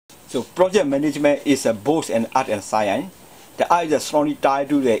So project management is both an art and science. The art is strongly tied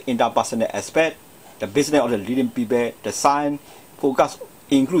to the interpersonal aspect, the business of the leading people. The science focus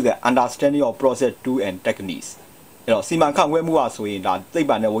include the understanding of process, tools and techniques. စီမံခန့်ခွဲမှုကဆိုရင်ဒါသိပ္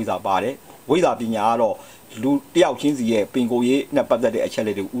ပံနဲ့ဝိဇ္ဇာပါတယ်ဝိဇ္ဇာပညာကတော့လူတယောက်ချင်းစီရဲ့ပင်ကိုယ်ရေးနဲ့ပတ်သက်တဲ့အချက်လ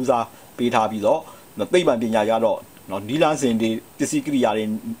က်တွေဦးစားပေးထားပြီးတော့သိပ္ပံပညာကတော့နီလန်းစင်တွေပစ္စည်းကိရိယာတွေ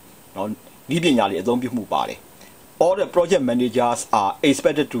နီးပညာတွေအသုံးပြုမှုပါတယ် All the project managers are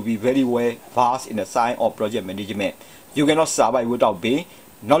expected to be very well versed in the science of project management. You cannot survive without being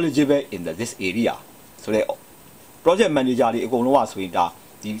knowledgeable in this area. So the project manager တွေအကုန်လုံးကဆိုရင်ဒါ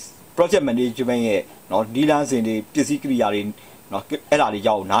ဒီ project management ရဲ့နီလန်းစင်တွေပစ္စည်းကိရိယာတွေအဲ့ဒါတွေ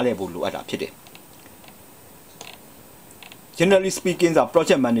ကြောင့်နားလည်ဖို့လိုအပ်တာဖြစ်တယ် Generally speaking, the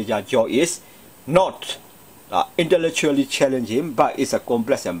project manager job is not intellectually challenging, but it's a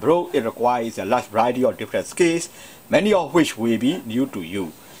complex and broad. It requires a large variety of different skills, many of which will be new to you.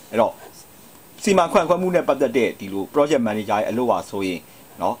 အဲ့တော့စီမံခန့်ခွဲမှုနဲ့ပတ်သက်တဲ့ဒီလို project manager ရဲ့အလုပ်ပါဆိုရင်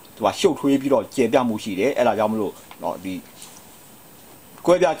သူကရှုပ်ထွေးပြီးတော့ကျေပြမှုရှိတယ်အဲ့ဒါကြောင့်မလို့ဒီ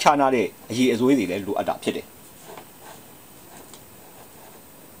ကွဲပြားခြားနာတဲ့အရေးအစွေးတွေလည်းလိုအပ်တာဖြစ်တယ်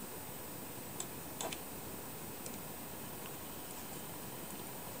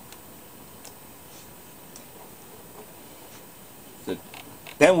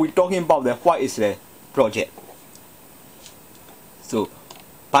Then we're talking about what is the project. So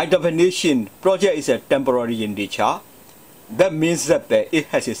by definition, project is a temporary in nature. That means that it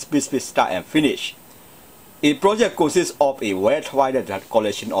has a specific start and finish. A project consists of a well-divided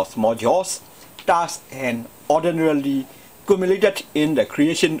collection of small jobs, tasks, and ordinarily accumulated in the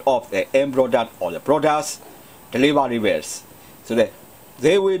creation of the end product or the products, deliverables. So that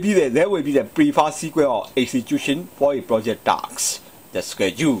there will be the preferred sequence of execution for a project task, the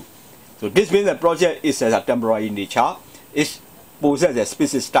schedule. So this means the project is a temporary in nature. It possesses a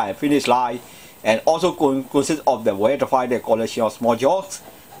specific start and finish line, and also consists of the well-defined collection of small jobs,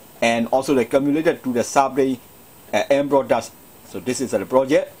 and also the accumulated to the subject end products. So this is the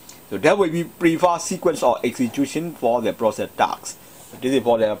project. So there will be preferred sequence of execution for the project tasks. So this is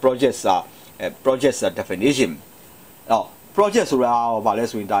for the project's definition. Now, project ဆိုတာဘာလဲ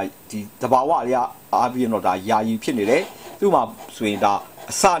ဆိုရင်ဒါဒီသဘာဝအရအားဖြင့်တော့ဒါယာယီဖြစ်နေတယ်သူ့မှာဆိုရင်ဒါ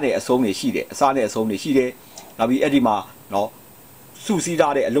အစနဲ့အဆုံးတွေရှိတယ်အစနဲ့အဆုံးတွေရှိတယ်နောက်ပြီးအဲ့ဒီမှာစုစည်း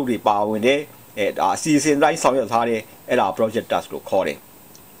ထားတဲ့အလုပ်တွေပါဝင်တယ်ဒါအစီအစဉ်တိုင်းဆောင်ရွက်ထားတယ်အဲ့ဒါ project task လို့ခေါ်တယ်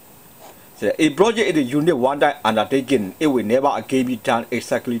So a project is a unit one time undertaken. It will never again be done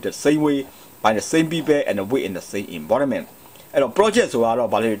exactly the same way by the same people and within the same environment. အဲ့တော့ project ဆိုတာတော့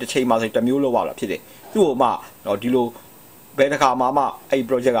ဘာလဲတစ်ချိန်မှဆိုတစ်မျိုးလောက်ပါလားဖြစ်တယ်သူ့ဟိုမှဒီလိုဘယ်တစ်ခါမှအဲ့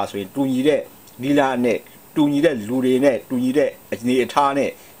project ကဆိုရင်တူညီတဲ့နီလာနဲ့တူညီတဲ့လူတွေနဲ့တူညီတဲ့အနေအထားနဲ့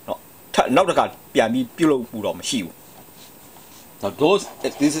နောက်တစ်ခါပြန်ပြီးပြုလုပ်မှုတော့မရှိဘူး So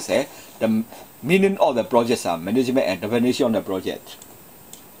this is the meaning of the project management and definition of the project.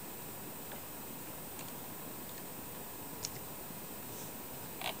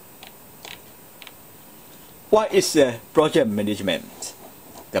 What is project management?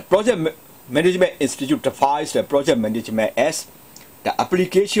 The Project Management Institute defines the project management as the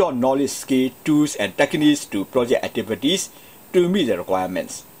application of knowledge, skill, tools, and techniques to project activities to meet the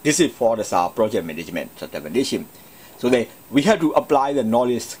requirements. This is for the project management definition. So that we have to apply the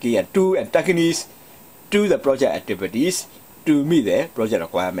knowledge, skill, and tools and techniques to the project activities to meet the project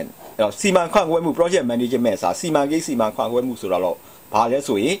requirement. စီမံခန့်ခွဲမှု project management ဆိုတာစီမံကိန်းစီမံခန့်ခွဲမှုဆိုတာတော့ဘာလဲ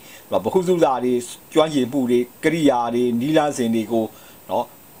ဆိုရင်ဗဟုသုတတွေကျွမ်းကျင်မှုတွေကိရိယာတွေနီလာစဉ်တွေကို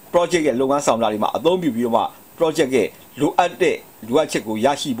project ရဲ့လုပ်ငန်းဆောင်တာတွေမှာအသုံးပြုပြီးတော့မှ project ရဲ့လိုအပ်ချက်ကိုရ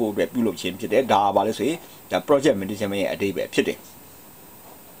ရှိဖို့အတွက်ပြုလုပ်ခြင်းဖြစ်တယ်ဒါပါလဲဆိုရင်ဒါ project management ရဲ့အဓိပ္ပာယ်ဖြစ်တယ်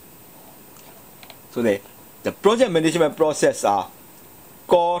So the project management process are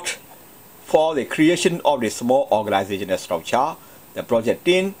called for the creation of the small organizational structure, the project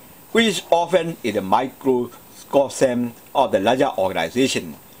team, which is often in the microcosm of the larger organization.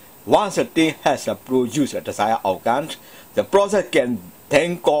 Once the team has produced a desired outcome, the process can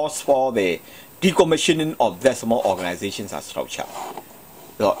then cause for the decommissioning of that small organizations and structure.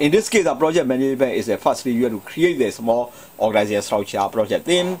 So in this case, the project management is firstly you have to create the small organization structure project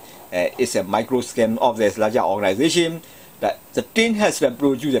team. It's a micro scheme of this larger organization. That the team has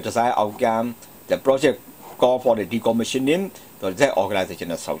produced the desired outcome. The project call for the decommissioning of that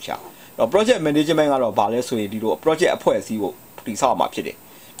organizational structure. The project management ကတော့ဘာလဲဆိုရင်ဒီလို project အဖွဲ့အစည်းကိုတည်ဆောက်ရမှာဖြစ်တယ်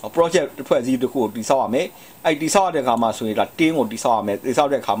project အဖွဲ့အစည်းတစ်ခုကိုတည်ဆောက်ရမယ်အဲ့တည်ဆောက်တဲ့အခါမှာဆိုရင်ဒါ team ကိုတည်ဆောက်ရမယ်တည်ဆောက်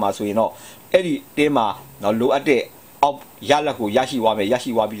တဲ့အခါမှာဆိုရင်တော့အဲ့ဒီ team မှာလိုအပ်တဲ့အောက်ရလက်ကိုရရှိသွားမယ်ရ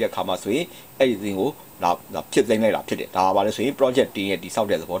ရှိသွားပြီးတဲ့အခါမှာဆိုရင်အဲ့ဒီ thing ကိုဖြစ်သိမ်းလိုက်တာဖြစ်တယ်ဒါပါလဲဆိုရင် project team ရဲ့တည်ဆောက်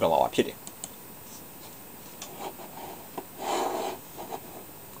တဲ့သဘောတော်ပါဖြစ်တယ်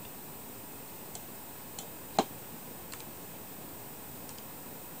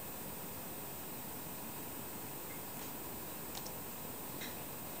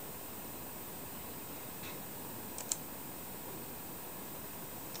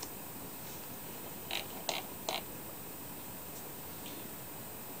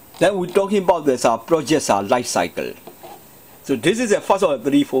Then we're talking about this project's life cycle. So this is the first of the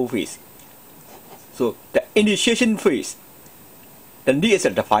 3-4 phase. So the initiation phase, the need is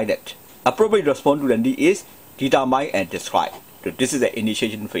defined. Appropriate response to the need is determine and describe. So this is the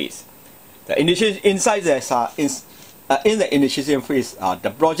initiation phase. The initiation inside this in the initiation phase,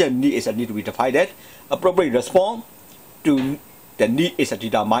 the project need is a need to be defined. Appropriate response to the need is a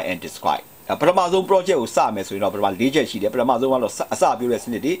determine and describe. ပထမဆုံး project ကိုစမယ်ဆိုရင်တော့ပထမ၄ချက်ရှိတယ်ပထမဆုံးကတော့အစပြုတဲ့စ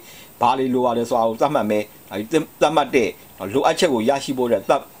နစ်တွေဘာတွေလိုရတယ်ဆိုတာကိုသတ်မှတ်မယ်သတ်မှတ်တဲ့လိုအပ်ချက်ကိုရရှိဖို့တဲ့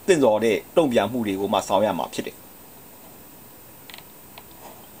သင့်တော်တဲ့တုံ့ပြန်မှုတွေကိုမှဆောင်ရွက်မှာဖြစ်တယ်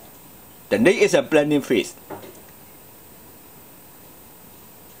The next is a planning phase.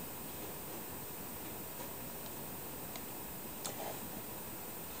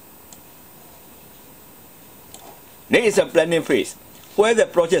 Next is a planning phase, where the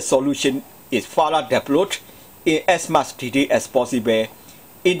project solution is further developed in as much detail as possible.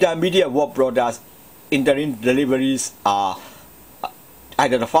 Intermediate work products, interim deliveries are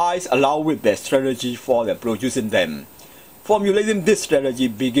identified along with the strategy for the producing them. Formulating this strategy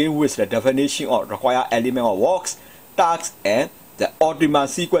begins with the definition of required element of works, tasks, and the optimal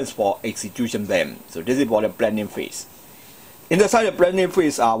sequence for execution them. So this is for the planning phase. Inside the planning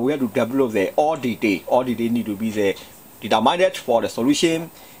phase, we have to develop the all detail. All detail need to be determined for the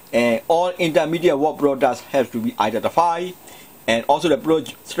solution, and all intermediate work products have to be identified, and also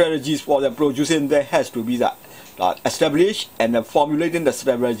the strategies for the producing them has to be established, and formulating the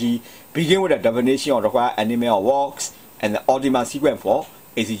strategy begin with the definition of required element of works and the optimal sequence for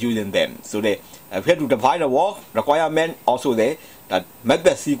executing them. So they have to define the work requirement. Also, the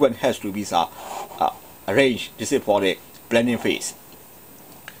method sequence has to be arranged. This is for the planning phase.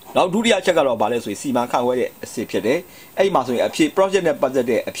 Now, ဒုတိယချက်ကတော့ဗာလဲဆိုရင်စီမံခန့်ခွဲတဲ့အဆင့်ဖြစ်တယ်။အဲ့ဒီမှာဆိုရင်အဖြေ project နဲ့ပတ်သက်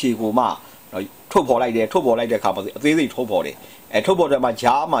တဲ့အဖြေကိုမှထုတ်ဖော်လိုက်တဲ့အခါမှာအသေးစိတ်ထုတ်ဖော်တယ်။ထုတ်ဖော်တဲ့မှာ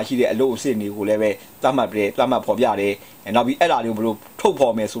ဂျားမှာရှိတဲ့အလုပ်အဆင့်တွေကိုလည်းပဲသတ်မှတ်ဖော်ပြတယ်။နောက်ပြီးအဲ့ဒါတွေကိုဘယ်လိုထုတ်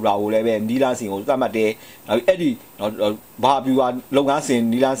ဖော်မယ်ဆိုတာကိုလည်းပဲနီးလန်းစဉ်ကိုသတ်မှတ်တယ်။နောက်ပြီးအဲ့ဒီဘာဗျူဟာလုပ်ငန်းစဉ်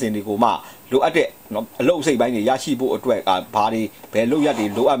နီးလန်းစဉ်တွေကိုမှလိုအပ်တဲ့အလုပ်အစိတ်ပိုင်းတွေရရှိဖို့အတွက်ကဘာတွေဘယ်လုပ်ရက်တွေ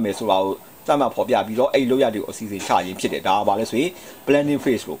လိုအပ်မယ်ဆိုတာကိုသတ်မှတ်ဖော်ပြပြီးတော့အဲ့လိုရတွေကိုအစီအစဉ်ချခြင်းဖြစ်တယ်ဒါကဘာလဲဆိုရင် planning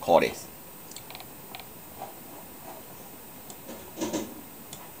phase လို့ခေါ်တယ်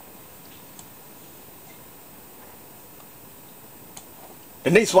The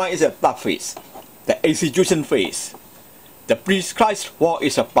next one is a third phase, the execution phase. The prescribed work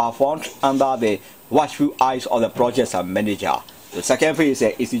is performed under the watchful eyes of the project manager. The second phase is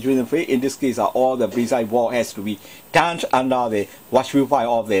the execution phase. In this case, all the prescribed work has to be done under the watchful eye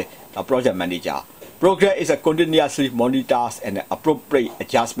of the project manager. Progress is continuously monitored and appropriate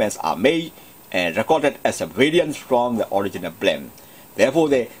adjustments are made and recorded as a variance from the original plan. Therefore,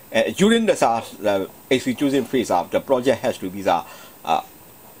 during the execution phase of the project has to be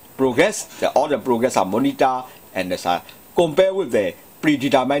progress. All the progress are monitored and compared with the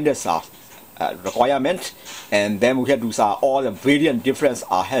predetermined requirement, and then we have to all the variant difference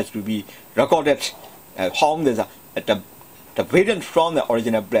has to be recorded. How the variant from the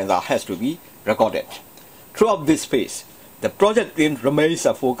original plan has to be recorded. Throughout this phase, the project team remains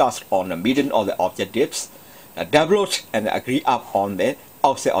focused on the meeting of the objectives, developed and agreed upon the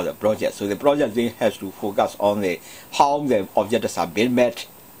outset of the project. So the project team has to focus on how the objectives are being met,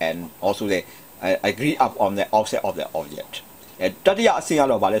 and also they agree upon the outset of the object. တတိယအဆင့်က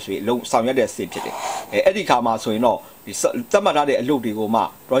တော့ဗာလဲဆိုရင်လုံဆောင်ရွက်တဲ့အဆင့်ဖြစ်တယ်အဲ့ဒီခါမှာဆိုရင်တော့ဒီသတ်မှတ်ထားတဲ့အလုပ်တွေကိုမှ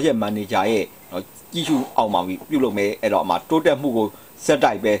project manager ရဲ့ကြီးစုအောင်မှာပြုလုပ်မယ်အဲ့တော့အမှတိုးတက်မှုကိုစက်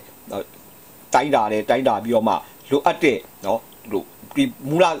တိုက်ပဲတိုင်းတာပြီးတော့မှလိုအပ်တဲ့နော်ဒီ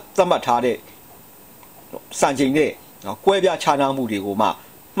မူလသတ်မှတ်ထားတဲ့စံချိန်နဲ့နော်ကွဲပြားခြားနားမှုတွေကိုမှ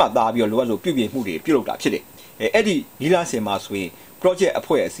မှတ်သားပြီးတော့လိုအပ်လို့ပြုပြင်မှုတွေပြုလုပ်တာဖြစ်တယ်အဲ့ဒီနီးလန်းစင်မှာဆိုရင် project အ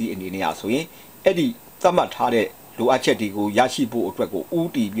ဖွဲ့အစည်းအနေနဲ့ဆိုရင်အဲ့ဒီသတ်မှတ်ထားတဲ့လိုအပ်ချက်တွေကိုရရှိဖို့အတွက်ကိုဦး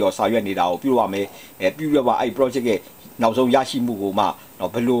တည်ပြီးတော့ဆောင်ရွက်နေတာကိုပြုလုပ်ရမယ်ပြုလုပ်ပါအဲ့ project ရဲ့နောက်ဆုံးရရှိမှုကိုမှ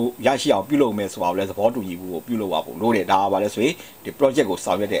ဘယ်လိုရရှိအောင်ပြုလုပ်မယ်ဆိုတာကိုလည်းသဘောတူညီမှုကိုပြုလုပ်ပါဖို့လိုတယ်ဒါကပါလဲဆိုရင်ဒီ project ကို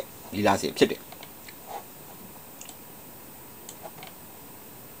ဆောင်ရွက်တဲ့နီးလန်းစင်ဖြစ်တယ်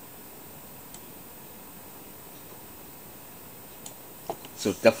So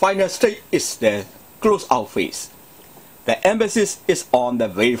the final stage is the close out phase. The emphasis is on the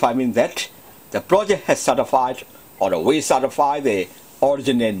verifying that the project has satisfied or will satisfy the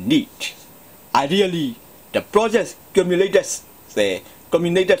original need. Ideally, the project cumulates the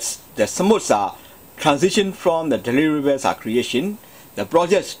smooth transition from the deliverables creation, the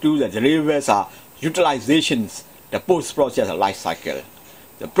project to the deliverables utilizations, the post-project life cycle.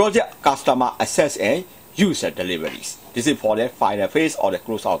 The project customer assess and use the deliveries. This is for the final phase or the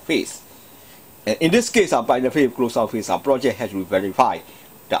close out phase. In this case, by the phase close out phase, our project has to be verified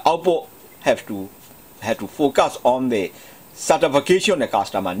the output have to focus on the certification the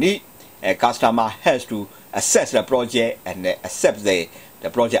customer need. A customer has to assess the project and accept the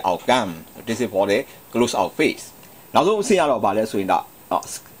project outcome. This is for the close out phase. Now, those see about balance in that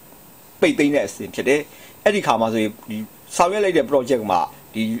paying today. Any comma the Samuel the project ma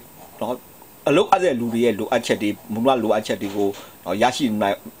the look at the Ludia, look at the Mula, look at the go or Yashi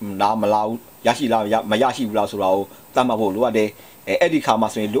Namalau, Yashi Mayashi Lasuro, Tamavo, Luade, Eddie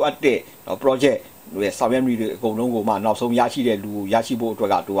Kamas look at the project. Where Samuel read go no man now some Yashi de Lu Yashibo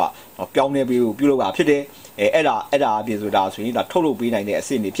Dragatua or Pione Buloa Pide, Eda Bizuda, so in a total being in the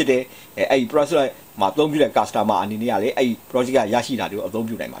Assini Pide, a process don't be the customer and in the a project Yashida or don't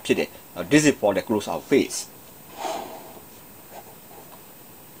be them Pide. This is for the close out phase.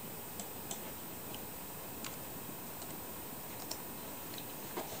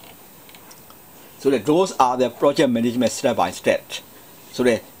 So that those are the project management step by step. So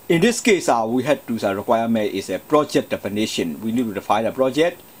that in this case, we had to requirement is a project definition. We need to define a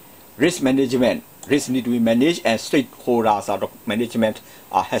project, risk management. Risk need to be managed, and stakeholders management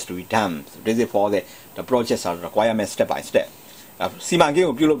has to be done. So this is for the projects requirement step by step. Simangi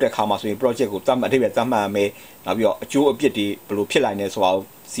will build up the commerce project. Now we are Joe Piety, Blue Pilline as well.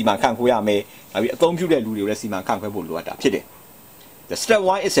 Siman Kankuya now we don't do that. Siman Kanku. The step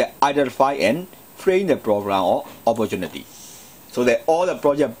one is identify and frame the program or opportunity. So that all the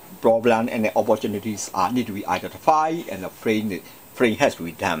project problem and the opportunities need to be identified, and the frame has to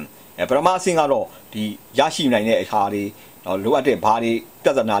be done. And promising the Yashi Nine Hardy, or look at the body,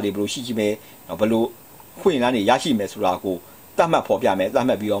 doesn't have the blue shijime, or below Queen and Yashi Mesurago, Dama Popiame,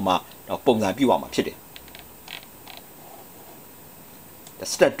 Dama Bioma, or Pona Bioma Chile. The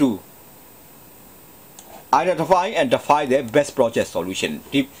step two. Identify and define the best project solution.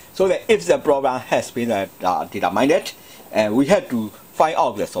 So that if the problem has been determined, and we had to find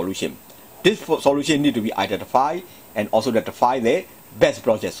out the solution. This solution need to be identified and also define the best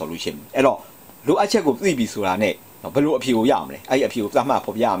project solution. And look at check with the Surane, below appeal yam, I appeal Tama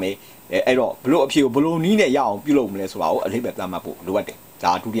Popiame, below appeal below Nina Yam, below Meswao, a little bit Tamapo, Luate,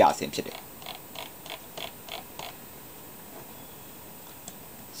 to the Asim.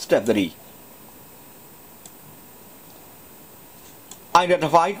 Step 3.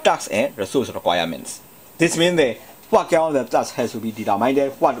 Identify tasks and resource requirements. This means that what kind of tasks has to be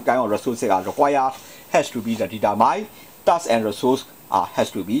determined, what kind of resources are required has to be determined, tasks and resource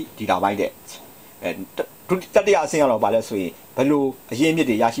has to be determined. And to the other about this way, below a yemi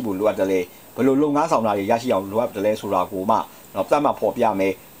de Yashibu Luadale, below Longas on the Yashi on Luab de Lesura Goma, of Tama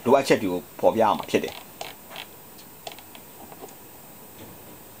Popiame, Luachetu Popiama Pide.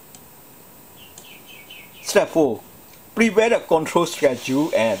 Step 4. Prepare a control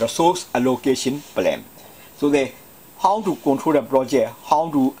schedule and resource allocation plan. So that how to control the project, how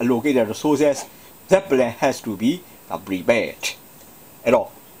to allocate the resources, that plan has to be prepared. At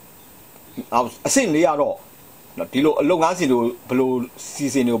all. Now, essentially, at all. Now, long as you below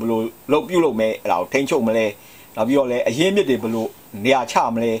season, below low below me, our tension malay, now we all a yemmy below near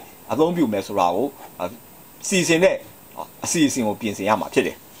charmley, a long view mesorao, season a season of being Yama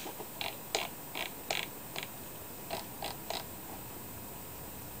today.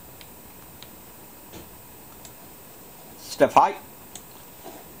 Step 5.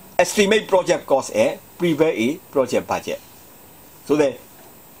 Estimate project cost and prepare a project budget. So that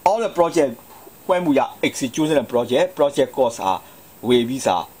all the project, when we are executing a project costs are where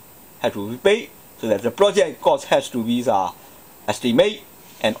visa have to be paid. So that the project cost has to be estimate,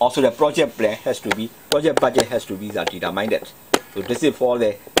 and also the project plan has to be project budget has to be determined. So this is for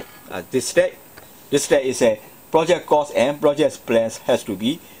the this step. This step is a project cost and project plans has to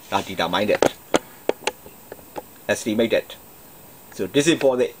be determined. Estimated. So this is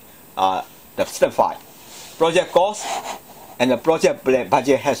for the step 5. Project cost and the project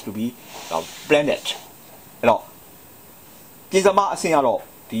budget has to be blended. Now, this is a thing.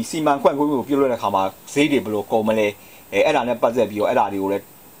 The Siman Quan will be able to come out, say the below commonly, a budget view, a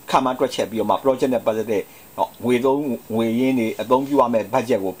come out to check your project budget. We don't weigh in a don't you want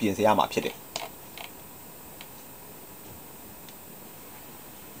budget will be in the Yama Pity.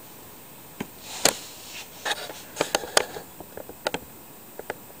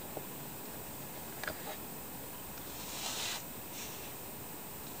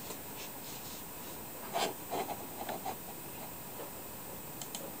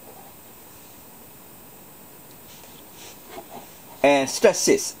 And step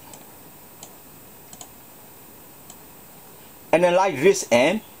 6. Analyze risk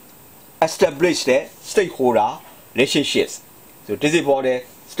and establish the stakeholder relationships. So this is for the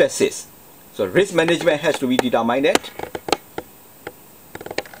step 6. So risk management has to be determined.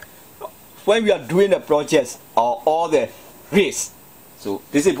 when we are doing the projects or all the risks. So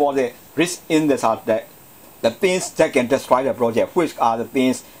this is for the risk in the things that can destroy the project. Which are the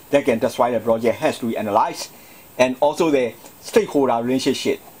things that can destroy the project has to be analyzed, and also the stakeholder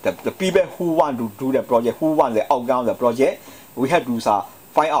relationship. The people who want to do the project, who want the outcome of the project, we have to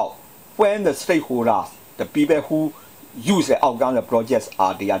find out when the stakeholders, the people who use the outcome of the projects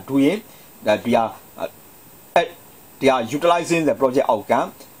they are doing, that they are utilizing the project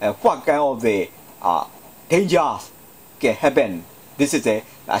outcome, and what kind of the dangers can happen. This is the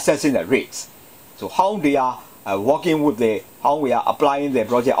assessing the risks. So how they are working with how we are applying the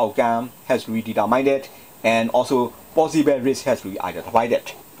project outcome has to be determined, and also possible risk has to be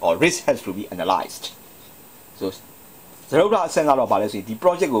identified, or risk has to be analyzed. So ကျွန်တော်တို့အဆင့်ကတော့ဗာလဲဆိုရင်ဒီ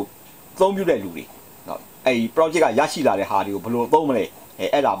project ကိုသုံးပြုတဲ့လူတွေเนาะအဲ့ဒီ project ကရရှိလာတဲ့ဟာတွေကိုဘယ်လိုသုံးမလဲ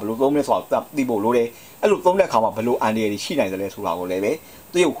အဲ့ဒါဘယ်လိုသုံးမလဲဆိုတာသိဖို့လိုတယ်အဲ့လိုသုံးတဲ့အခါမှာဘယ်လိုအန်ဒီရည်ရှိနိုင်တယ်လဲဆိုတာကိုလည်းပဲ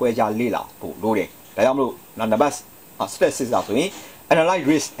သရုပ်ခွဲခြားလေ့လာဖို့လိုတယ်ဒါကြောင့်မလို့နံပါတ် step 6ဆိုရင် analyze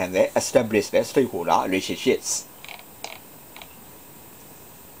risk and then establish the stakeholder relationships.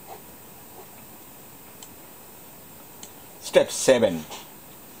 Step 7.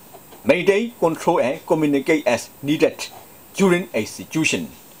 Maintain, control and communicate as needed during execution.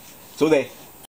 So the